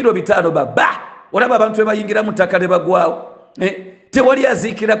kilo 5 baba olaba abantu bebayingira mu ttaka ne bagwawo tewali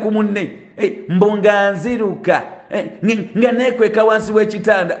aziikira ku munne mbonga nziruka nga neekweka wansi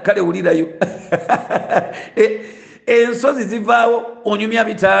w'ekitanda kale wulirayo ensozi zivaawo onyumya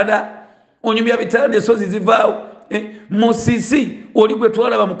bitanda ensozi zivaawo musisi oli gwe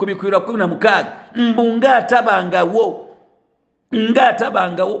twalaba mu kubikwira 16 mbu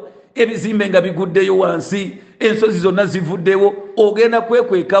ng'atabangawo ebizimbe nga biguddeyo wansi ensozi zonna zivuddewo ogenda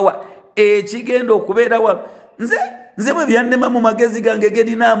kwekwekawa ekigenda okubeerawa nze bwe byannema mu magezi gange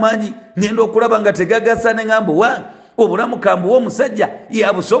gerina amaanyi ngenda okulaba nga tegagasa ne ngamba wange obulamu kambuwa omusajja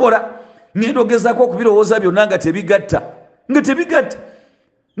yabusobola ngenda ogezaako okubirowooza byonna nga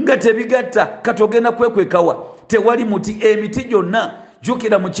tebigatta kati ogenda kwekwekawa tewali muti emiti gyonna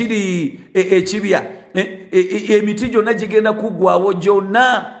jjukira mu kiri ekibya emiti gyonna gigenda kuggwawo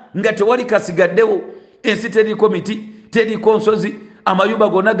gyonna nga tewali kasigaddewo ensi teriko miti teriko nsozi amayumba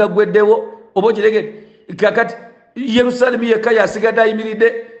gonna gaggweddewo oba okiregedde kakati Yerusalemu yekka yasigadde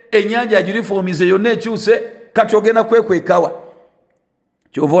ayimiridde ennyanja agirifuumize yonna ekyuse kati ogenda kwekwekawa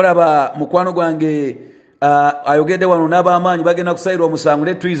kyova olaba mukwano gwange ayogedde wano n'abamaanyi bagenda kusayirwa omusango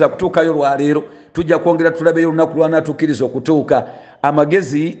ne tuyiza kutuukayo lwaleero tujja kwongera tulabeyo olunaku lwana tukkiriza okutuuka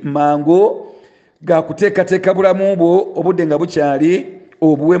amagezi mangu gakuteekateeka bulamu bwo obudde nga bukyali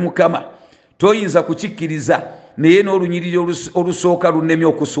obuwe Mukama toyinza kukikkiriza naye n'olunyiriri olusooka lunnemye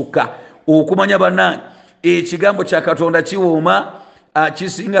okusukka okumanya bannange ekigambo kya Katonda kiwooma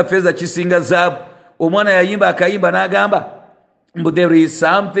kisinga feeza kisinga zaabu omwana yayimba akayimba n'agamba mbu there is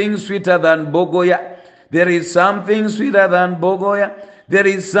something sweeter than bogoya there is something sweeter than bogoya there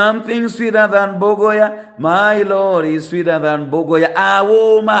is something sweeter than bogoya my Lord is sweeter than bogoya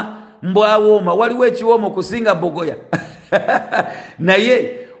awooma mbu awooma waliwo ekiwooma okusinga bogoya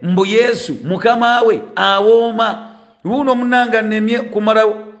naye mbu Yesu Mukama we awooma luno munanga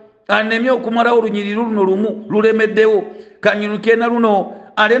anemye okumalawo olunyiriri luno lumu lulemeddewo kanyinyuke na luno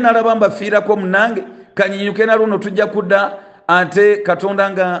ale nalaba mbafiirako munange kanyinyuke na luno tujja kudda ate Katonda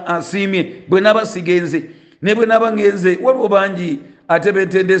nga asiimye bwe naba sigenze ne bwe naba ngenze waliwo bangi ate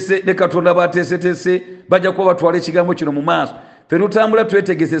betendese ne Katonda bateeseteese bajja kuba batwala ekigambo kino mu maaso ffe tutambula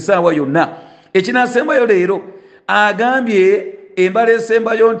twetegese essaawa yonna ekinaasembayo leero agambye embala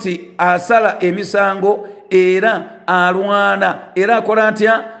esembayo nti asala emisango era alwana era akola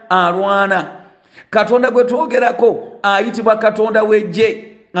atya alwana Katonda gwe twogerako ayitibwa Katonda w'eggye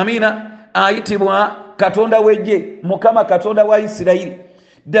amina ayitibwa Katonda w'eggye Mukama Katonda wa Isirayiri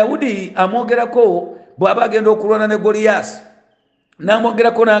Dawudi amwogerako bw'aba agenda okulwana ne Goliyasi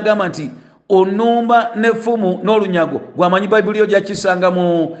n'amwogerako n'agamba nti onumba n'effumu n'olunyago gwamanyi Bayibuli gyakisanga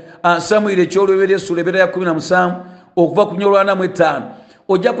mu Samwiri ekyolwebere essula ya 17 okuva ku 45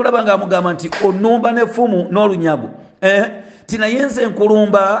 ojja kulaba ng'amugamba nti onumba n'effumu n'olunyago tinaye nze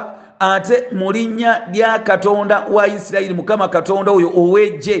nkulumba ate mu linnya lya Katonda wa Isirayiri Mukama Katonda oyo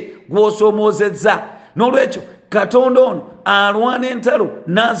ow'eggye gw'osoomoozezza n'olwekyo Katonda ono alwana entalo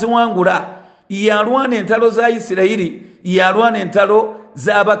n'aziwangula yalwana entalo za Isirayiri yalwana entalo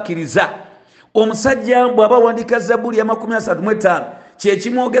z'abakkiriza omusajja bw'aba awandiika Zabbuli ya 35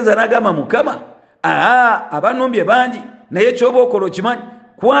 kyekimwogeza n'agamba Mukama abanumbye bangi naye ky'oba okola okimanyi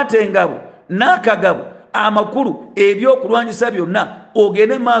kwata engabo n'akagabo amakulu ebyokulwanyisa byonna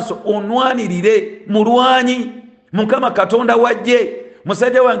ogende maaso onwanirire mulwanyi Mukama Katonda wajje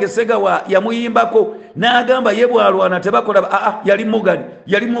musajja wange Segawa yamuyimbako n'agamba ye bwalwana tebakola yali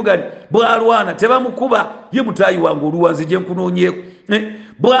mugani bwalwana tebamukuba ye mutaayi wange oluwanzi gye nkunoonyeeko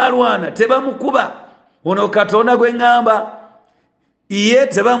bwalwana tebamukuba ono Katonda gwe ŋŋamba ye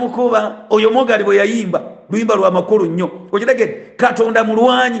tebamukuba oyo mugali bwe yayimba luyimba lwa makulu nnyo okitegedde Katonda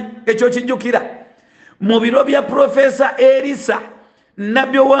mulwanyi ekyo kijjukira mu biro bya Profesa Elisa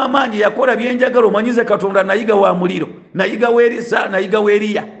nabbi ow'amaanyi yakola byenjagala omanyize Katonda nayiga wa muliro nayiga wa Elisa nayiga wa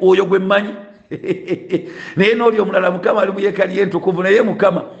Eliya oyo gwe mmanyi naye n'oli omulala Mukama ali mu yeekali y'entukuvu naye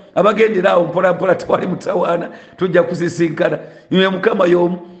Mukama abagendera awo mpolampola tewali mutawaana tujja kusisinkana ye Mukama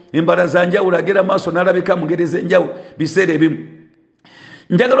y'omu embala za njawulo agera maaso n'alabika mu ngeri ez'enjawulo biseera ebimu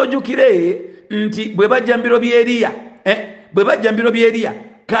njagala ojjukire nti bwe bajja mbiro by'Eriya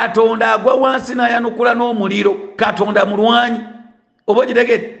Katonda agwa wansi n'ayanukula n'omuliro Katonda mulwanyi oba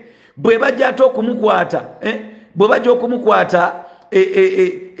okitegedde bwe bajja ate okumukwata bwe bajja okumukwata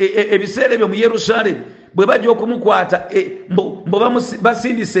ebiseera ebyo mu Yerusaalemu bwe bajja okumukwata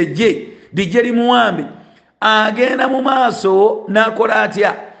basindisa eggye lijje limuwambe agenda mu maaso n'akola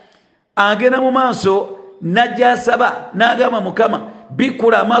atya agenda mu maaso n'ajja asaba n'agamba Mukama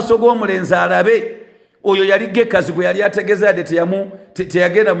bikula amaaso g'omulenzi alabe oyo yali Gekazi gwe yali ategeeza yadde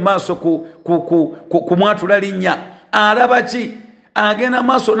teyagenda mu maaso kumwatula linnya alaba ki agenda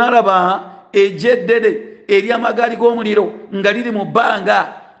maaso n'alaba eggye eddene ery'amagaali g'omuliro nga liri mu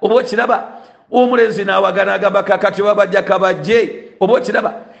bbanga oba okiraba omulenzi n'awagana agamba kakati wabajja kabajje oba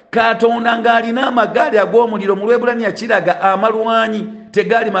okiraba Katonda ng'alina amagaali ag'omuliro mu Lwebbulaniya kiraga amalwanyi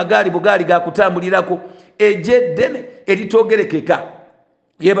tegaali magaali bugaali gakutambulirako eggye eddene eritoogerekeka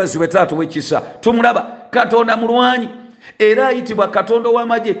yebazibwe taata w'ekisa tumulaba Katonda mulwanyi era ayitibwa Katonda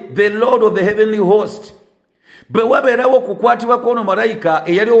w'amagye the Lord of the heavenly host bwe wabeerawo okukwatibwa kw'ono malayika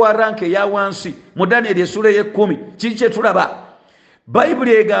eyali owa ranka eya wansi mu Danyeri essula ey'ekumi kiki kye tulaba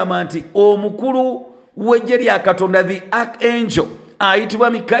Bayibuli egamba nti omukulu w'eggye lya Katonda the archangel ayitibwa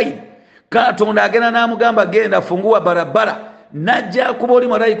Mikayiri Katonda agenda n'amugamba genda funguwa barabara najja kuba oli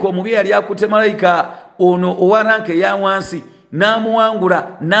malayika omubi yali akutte malayika ono owa ranka eya wansi n'amuwangula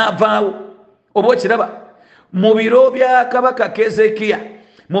n'avaawo oba okiraba mu biro bya kabaka Keezeekiya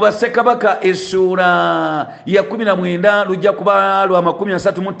mu Bassekabaka essula ya 19 lujja kuba lwa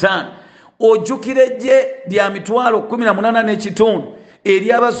 35 ojjukira eggye lya mitwalo 18 n'ekitundu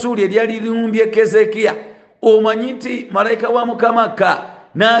ery'Abasuuli eryali lirumbye Keezeekiya. Omanyi nti malayika wa Mukama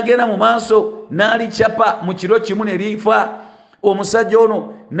n'agenda mu maaso n'alikyapa mu kiro kimu ne lifa. Omusajja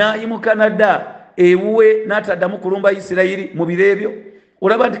ono n'ayimuka n'adda ewuwe n'ataddamu kulumba Isirayiri mu biro ebyo.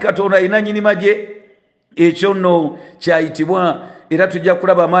 Olaba nti Katonda alina nnyini magye. Ekyo nno kyayitibwa, era tujja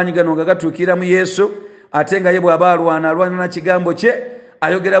kulaba amaanyi gano nga gatuukira mu Yesu, ate nga ye bw'aba alwana na kigambo kye,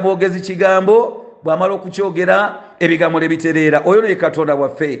 ayogera bwogezi kigambo, bw'amala okukyogera ebigambo ne bitereera. Oyo ne Katonda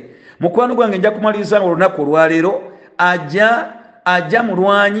waffe. Mukwano gwange nja kumaliriza olunaku olwaleero ajja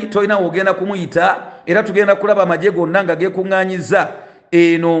mulwanyi, tolina wogenda kumuyita, era tugenda kulaba amagye gonna nga geekuŋŋaanyiza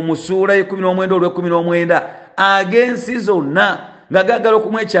eno mu ssuula ye-19 olw'19 ag'ensi zonna nga gaagala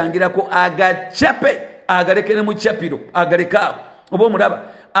okumwekyangirako agacape agalekere mu kyapiro agalekaawo. Oba omulaba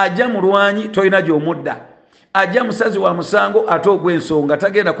ajja mulwanyi, tolina gy'omudda. Ajja musazi wa musango ate ogw'ensonga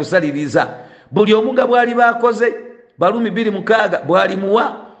tagenda kusaliriza. Buli omuga bwali bakoze Balumi 2:6 bwali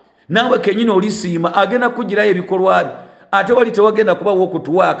muwa, naawe kennyini olisiima, agenda kugirayo ebikolwa bye. Ate wali tewagenda kubawo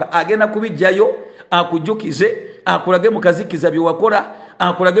okutuwaaka, agenda kubijjayo akujjukize, akulage mu kazikiza bye wakola,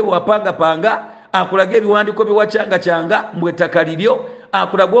 akulage bwe wapangapanga, akulage ebiwandiiko bye wacyanga mu ettaka liryo,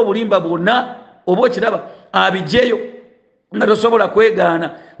 akulage obulimba bwonna. Oba okiraba abijjeyo nga tosobola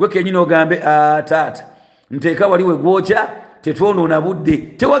kwegaana, gwe kennyini ogambe taata nteeka wali we gwokya, tetwonoona budde,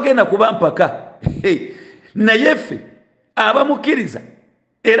 tewagenda kuba mpaka. Naye ffe abamukkiriza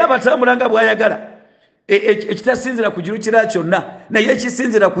era batambula nga bw'ayagala, ekitasinzira ku kirukira kyonna naye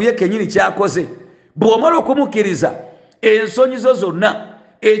ekisinzira ku ye kennyini kyakoze. Bw'omala okumukkiriza, ensonyi zo zonna,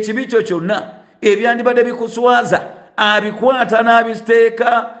 ekibi kyo kyonna ebyandibadde bikuswaza, abikwata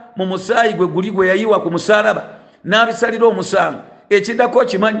n'abiteeka mu musaayi gwe yayiwa ku musaalaba, n'abisalira omusango. Ekiddako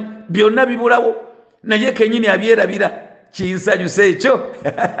kimanyi byonna bibulawo, naye kennyini abyerabira. Kinsanyusa ekyo.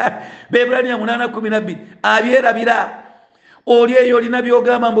 Bebulaniya 8:12 abyerabira. Oli eyo olina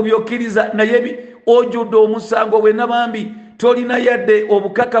byogamba mbu byokkiriza, naye ojjudde omusango wenna bambi, tolina yadde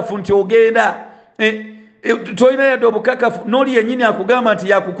obukakafu nti ogenda. Tolina yadde obukakafu, n'oli yennyini akugamba nti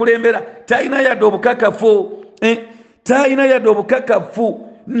yakukulembera, talina yadde obukakafu. Talina yadde obukakafu.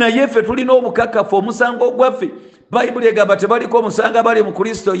 Naye ffe tulina obukakafu. Omusango gwaffe Bayibuli egamba tebaliko omusango abali mu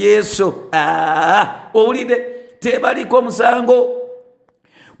Kristo Yesu. Owulidde? Tebaliko omusango.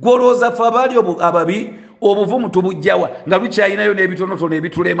 Gwolowooza ffe abaali ababi obuvumu tubujjawa nga lukyayinayo n'ebitonotono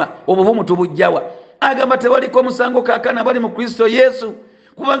ebitulema, obuvumu tubujjawa. Agamba tebaliko omusango kaakano abali mu Kristo Yesu,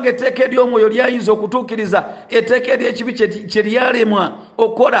 kubanga etteeka ery'omwoyo lyayinza okutuukiriza etteeka ery'ekibi kye lyalemwa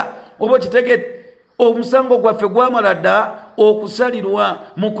okola. Oba okitegedde? Omusango gwaffe gwamala dda okusalirwa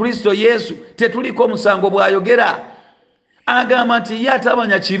mu Kristo Yesu. Tetuliko omusango bw'ayogera. Agamba nti ye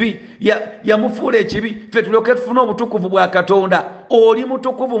atamanya kibi yamufuula ekibi, ffe tulyoke tufune obutukuvu bwa Katonda. Oli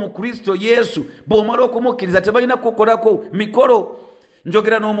mutukuvu mu Kristo Yesu bw'omala okumukkiriza, tebalina kukolako mikolo.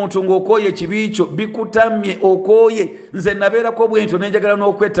 Njogera n'omuntu ng'okooye ekibi kyo bikutamye, okooye. Nze nabeerako bwentyo nenjagala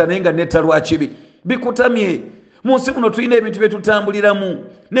n'okwetta naye nga netta lwa kibi. Bikutamye. Mu nsi muno tulina ebintu bye tutambuliramu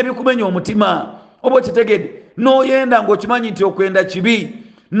ne bikumenya omutima. Oba okitegedde? N'oyenda ng'okimanyi nti okwenda kibi,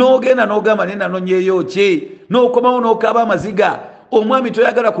 n'ogenda n'ogamba nenda nonyeeyo ki, n'okomawo n'okaaba amaziga. Omwami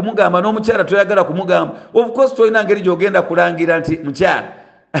toyagala kumugamba, n'omukyala toyagala kumugamba. Of course tolina ngeri gy'ogenda kulangira nti mukyala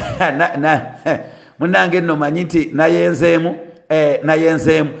munnange nno manyi nti nayenzeemu.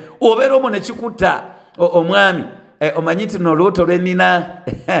 Obeera omwo ne kikutta omwami, omanyi nti no olubuto lwe nnina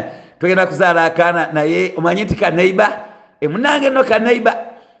togenda kuzaala akaana, naye omanyi nti kaneiba, munnange nno kaneiba.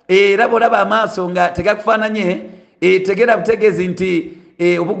 Era bw'olaba amaaso nga tegakufaananye, tegera butegeezi nti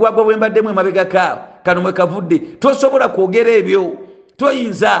obugwagwa bwe mbaddemu emabega kaawo kano mwe kavudde. Tosobola kwogera ebyo.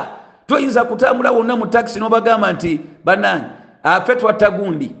 Toyinza kutambula wonna mu takisi n'obagamba nti bannange ffe twatta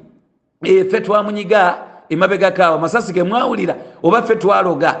gundi, ffe twamunyiga emabega kaawo, amasasi ge mwawulira, oba ffe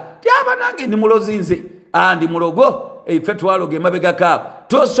twaloga. Tyaba nange ndi mulozi nze, ndi mulogo, ffe twaloga emabega kaawo.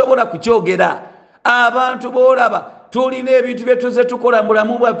 Tosobola kukyogera. Abantu boolaba tulina ebintu bye tuze tukola mu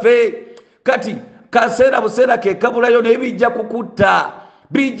bulamu bwaffe, kati kaseera buseera kekabulayo naye bijja kukutta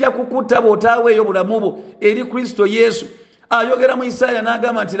bw'otaaweeyo bulamu bwo eri Kristo Yesu. Ayogera mu Isaaya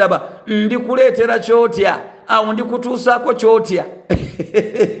n'agamba nti laba ndikuleetera kyotya, awo ndikutuusaako kyotya.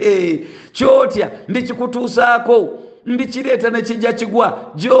 Kyotya ndikikutuusaako, ndikireeta ne kijja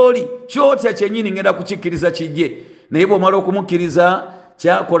kigwa gy'oli. Kyotya kyennyini ngenda kukikkiriza kijje. Naye bw'omala okumukkiriza,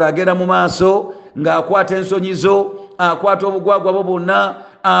 kyakola agenda mu maaso ng'akwata ensonyi zo, akwata obugwagwa bwo bwonna,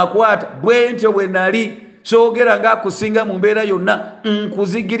 akwata bwentyo bwe nali, kyogera ng'akusinga mu mbeera yonna,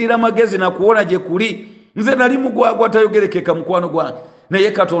 nkuzigirira magezi na kuwona gye kuli. nze nali mugwagwa tayogerekeka mukwano gwange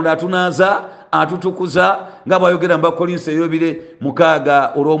naye Katonda atunaaza atutukuza nga bw'ayogera mu Bakolinso eyobire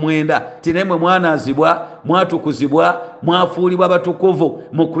 6:9 ti naye mwe mwanaazibwa mwatukuzibwa mwafuulibwa batukuvu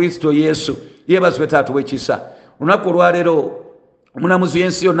mu Kristo Yesu. Yeebazibwe Taata w'ekisa. Olunaku olwaleero Omulamuzi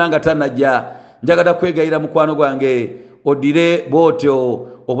w'ensi yonna nga tannajja, njagala kwegayira mukwano gwange oddire bw'otyo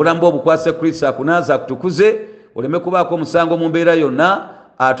obulamu bwo obukwase Kristo akunaaza akutukuze, oleme kubaako omusango mu mbeera yonna,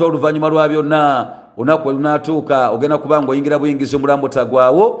 ate oluvannyuma lwa byonna olunaku we lunaatuuka ogenda kuba ng'oyingira buyingizi omulamu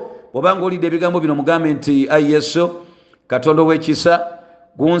butagwawo. Bw'obanga olidde ebigambo bino mugambe nti Ayi Yesu, Katonda ow'ekisa,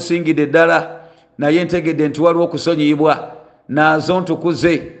 gunsingidde ddala, naye ntegedde nti waliwo okusonyiyibwa, naazo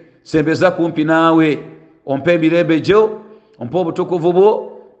ntukuze, sembeza kumpi naawe, ompe emirembe gyo, ompe obutukuvu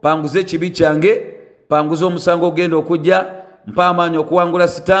bwo, panguza ekibi kyange, panguza omusango ogenda okujja, mpa amaanyi okuwangula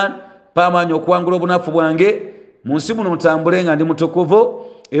Sitaani, mpa amaanyi okuwangula obunafu bwange, mu nsi muno mutambule nga ndi mutukuvu,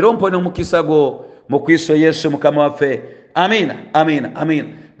 era ompone omukisa gwo mu Kristo Yesu Mukama waffe. Amiina, amiina, amiina.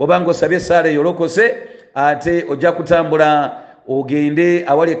 Bw'obanga osabye essaala eyo olokose, ate ojja kutambula ogende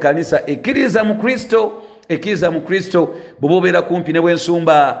awali ekkanisa ekkiriza mu Kristo, ekkiriza mu Kristo. Bw'oba obeera kumpi ne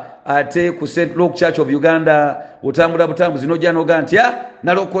bw'ensumba ate ku St. Luke Church of Uganda, otambula butambuzi n'ojja n'oga nti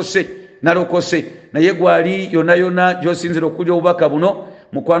nalokose, naye gwali yonna yonna gy'osinzira okulya obubaka buno,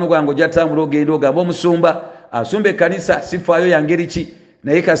 mukwano gwange ojja tambula ogenda ogamba omusumba asumba ekkanisa sifaayo ya ngeri ki,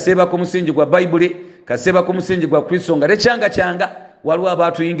 naye kaseeba ku musingi gwa Bayibuli, kaseeba ku musingi gwa Kristo nga tekyanga waliwo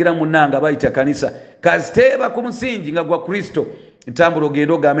abaatuyingira munnanga bayita kanisa, kaziteeba ku musingi nga gwa Kristo. Ntambula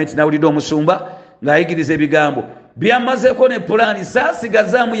ogenda ogambe nti nawulidde omusumba ng'ayigiriza ebigambo byamazeeko ne pulaani,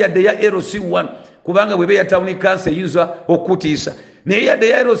 saasigazaamu yadde ya LC1 kubanga bw'eba ya tawuni kansa eyinza okutiisa, naye yadde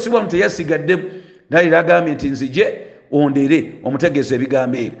ya LC1 teyasigaddemu. Naye agambye nti nzije ondere omutegeeza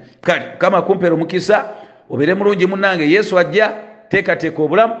ebigambo ebyo. Kale Mukama kumpeera omukisa, obeere mulungi munnange. Yesu ajja, teekateeka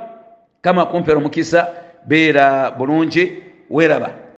obulamu. Mukama kumpeera omukisa, beera bulungi, weeraba.